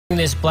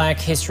This Black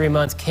History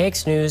Month,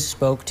 KX News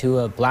spoke to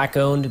a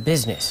black-owned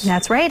business.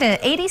 That's right.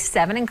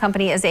 87 &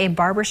 Company is a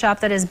barbershop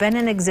that has been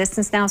in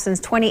existence now since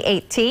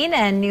 2018.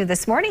 And new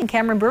this morning,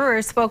 Cameron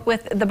Brewer spoke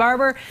with the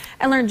barber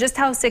and learned just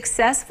how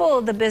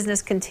successful the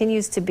business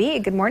continues to be.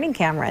 Good morning,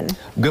 Cameron.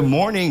 Good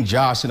morning,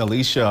 Josh and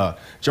Alicia.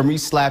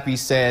 Jermise Slappy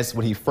says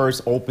when he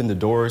first opened the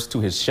doors to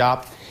his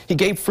shop, he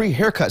gave free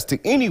haircuts to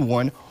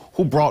anyone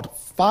who brought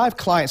 5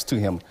 clients to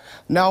him.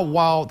 Now,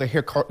 while the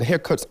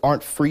haircuts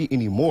aren't free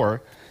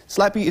anymore,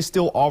 Slappy is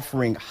still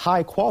offering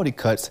high-quality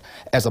cuts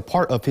as a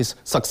part of his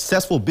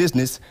successful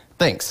business,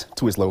 thanks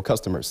to his loyal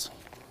customers.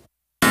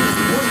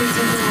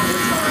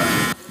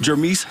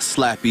 Jermise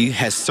Slappy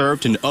has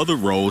served in other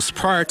roles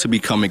prior to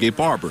becoming a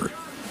barber.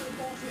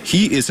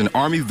 He is an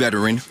Army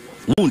veteran,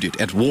 wounded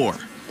at war,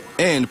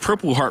 and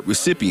Purple Heart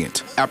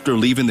recipient. After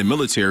leaving the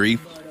military,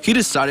 he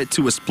decided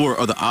to explore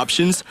other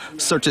options,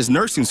 such as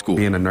nursing school.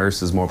 Being a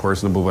nurse is more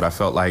personable, but I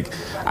felt like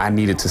I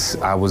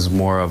was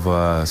more of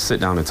a sit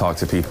down and talk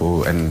to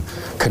people and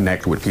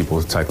connect with people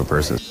type of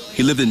person.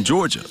 He lived in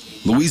Georgia,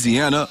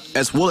 Louisiana,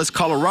 as well as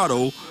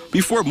Colorado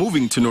before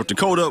moving to North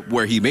Dakota,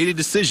 where he made a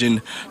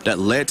decision that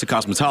led to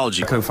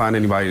cosmetology. I couldn't find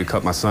anybody to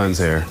cut my son's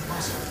hair,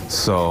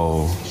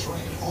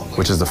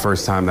 which is the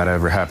first time that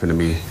ever happened to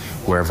me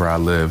wherever I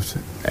lived.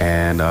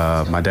 And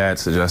my dad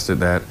suggested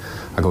that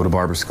I go to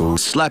barber school.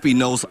 Slappy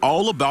knows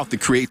all about the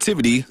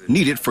creativity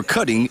needed for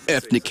cutting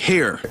ethnic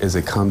hair.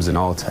 It comes in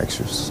all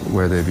textures,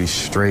 whether it be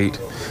straight,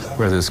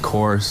 whether it's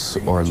coarse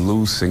or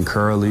loose and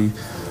curly,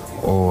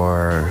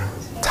 or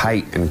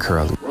tight and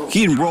curly.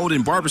 He enrolled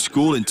in barber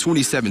school in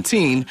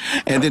 2017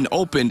 and then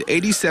opened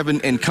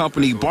 87 &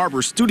 Company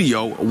Barber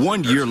Studio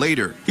 1 year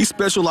later. He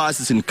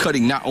specializes in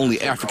cutting not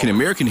only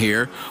African-American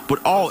hair,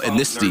 but all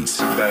ethnicities.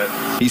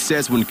 He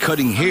says when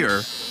cutting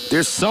hair,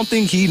 there's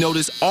something he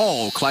noticed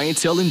all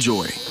clientele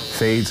enjoy.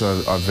 Fades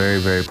are very,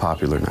 very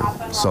popular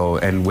now.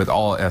 And with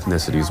all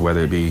ethnicities,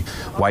 whether it be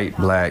white,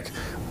 black,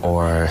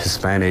 or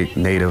Hispanic,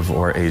 Native,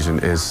 or Asian,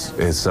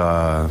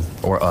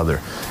 or other,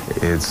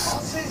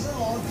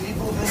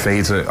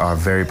 fades are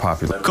very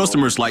popular.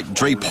 Customers like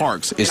Dre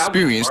Parks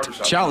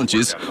experienced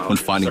challenges when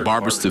finding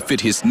barbers to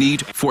fit his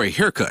need for a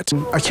haircut.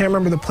 I can't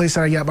remember the place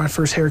that I got my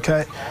first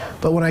haircut,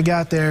 but when I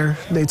got there,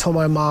 they told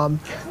my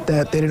mom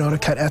that they didn't know how to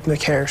cut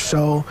ethnic hair.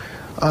 So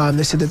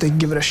they said that they could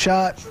give it a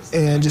shot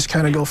and just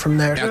kind of go from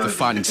there. After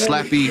finding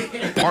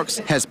Slappy, Parks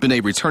has been a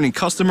returning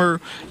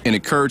customer and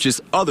encourages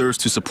others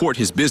to support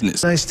his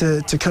business. It's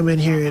nice to come in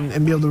here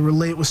and be able to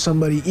relate with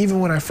somebody.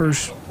 Even when I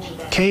first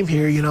came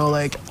here, you know,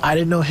 like I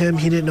didn't know him,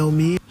 he didn't know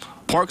me.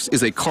 Parks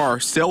is a car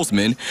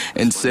salesman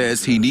and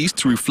says he needs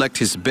to reflect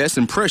his best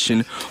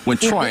impression when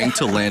trying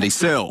to land a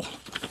sale.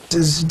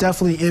 It's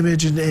definitely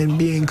image and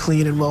being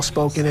clean and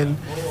well-spoken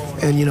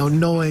and you know,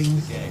 knowing,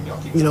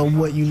 you know,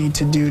 what you need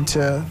to do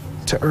to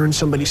earn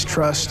somebody's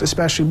trust,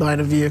 especially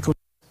buying a vehicle.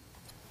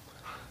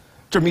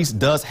 Jermise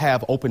does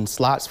have open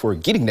slots for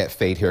getting that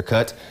fade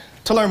haircut.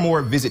 To learn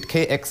more, visit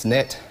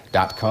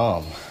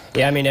kxnet.com.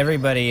 Yeah, I mean,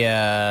 everybody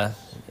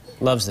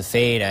loves the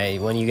fade.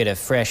 When you get a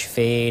fresh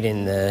fade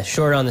and the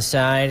short on the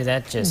side,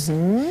 that just,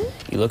 you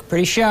look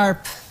pretty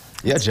sharp.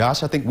 Yeah,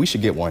 Josh, I think we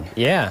should get one.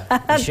 Yeah,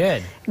 we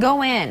should.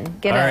 Go in,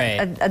 get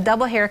a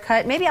double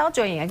haircut. Maybe I'll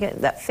join you. I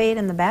get that fade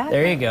in the back.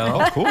 There you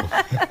go. Oh, cool.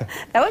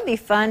 That would be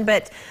fun,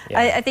 but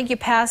yeah. I think you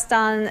passed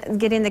on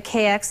getting the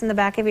KX in the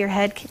back of your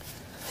head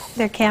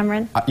there,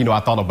 Cameron. You know,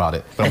 I thought about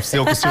it, but I'm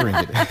still considering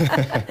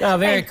it. No,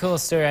 very cool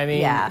story. I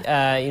mean,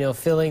 you know,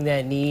 filling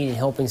that need and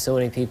helping so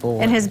many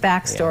people. And his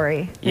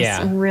backstory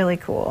is really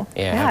cool.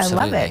 Yeah, I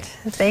love it.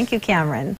 Thank you, Cameron.